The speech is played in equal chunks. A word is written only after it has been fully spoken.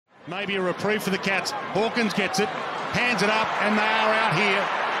Maybe a reprieve for the Cats. Hawkins gets it, hands it up, and they are out here.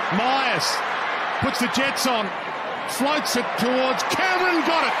 Miers puts the Jets on, floats it towards Cameron,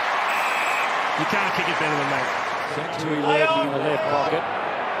 got it. You can't kick it better than that. Century lurking in the left pocket.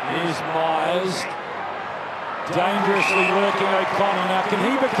 Here's Miers. Dangerously lurking O'Connor. Now, can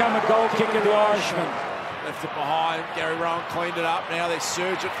he become a goal kicker, the Irishman? Left it behind. Gary Rowan cleaned it up. Now they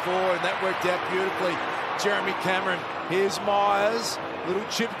surge it forward, and that worked out beautifully. Jeremy Cameron. Here's Miers. Little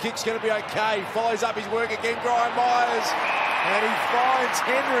chip kick's going to be okay. Follows up his work again, Gryan Miers. And he finds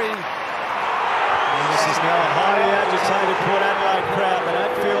Henry. This is now a highly agitated Port Adelaide crowd. They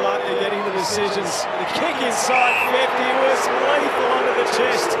don't feel like they're getting the decisions. The kick inside 50 was lethal under the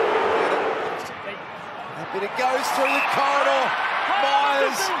chest. But it goes through the corridor.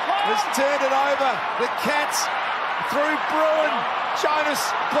 Miers has turned it over. The Cats through Bruin. Jonas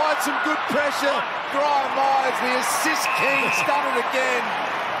applied some good pressure. Gryan Miers, the assist king, done it again.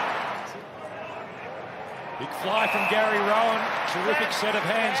 Big fly from Gary Rowan. Terrific set of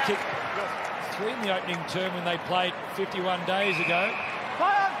hands. Kick 3 in the opening term when they played 51 days ago.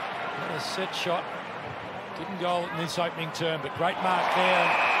 Not a set shot. Didn't go in this opening term, but great mark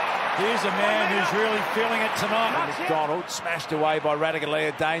there. Here's a man who's really feeling it tonight. McDonald smashed away by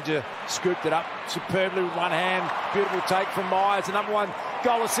Radigalea. Danger scooped it up superbly with one hand. Beautiful take from Miers. The number 1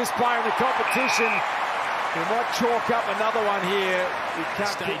 goal assist player in the competition. He might chalk up another one here. He can't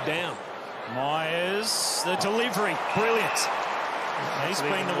Stayed down. Miers, the delivery, brilliant. He's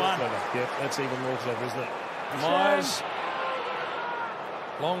been the one. Yep, that's even more clever, isn't it? Miers,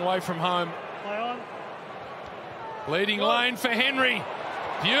 long way from home. Leading lane for Henry.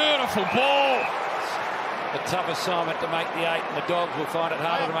 Beautiful ball. A tough assignment to make the 8, and the Dogs will find it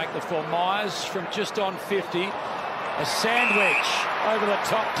harder to make the 4. Miers from just on 50. A sandwich over the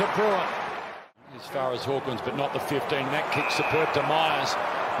top to Bruin. As far as Hawkins, but not the 15. And that kick superb to Miers.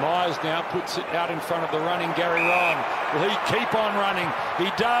 Miers now puts it out in front of the running Gary Rowan. Will he keep on running?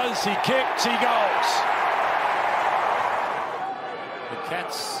 He does. He kicks. He goes. The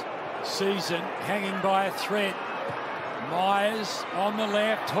Cats' season hanging by a thread. Miers on the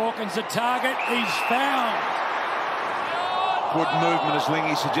left. Hawkins the target. He's found. Good movement, as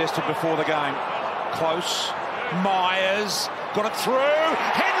Lingy suggested before the game. Close. Miers got it through.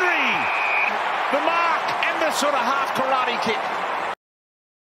 Henry! The mark and the sort of half karate kick.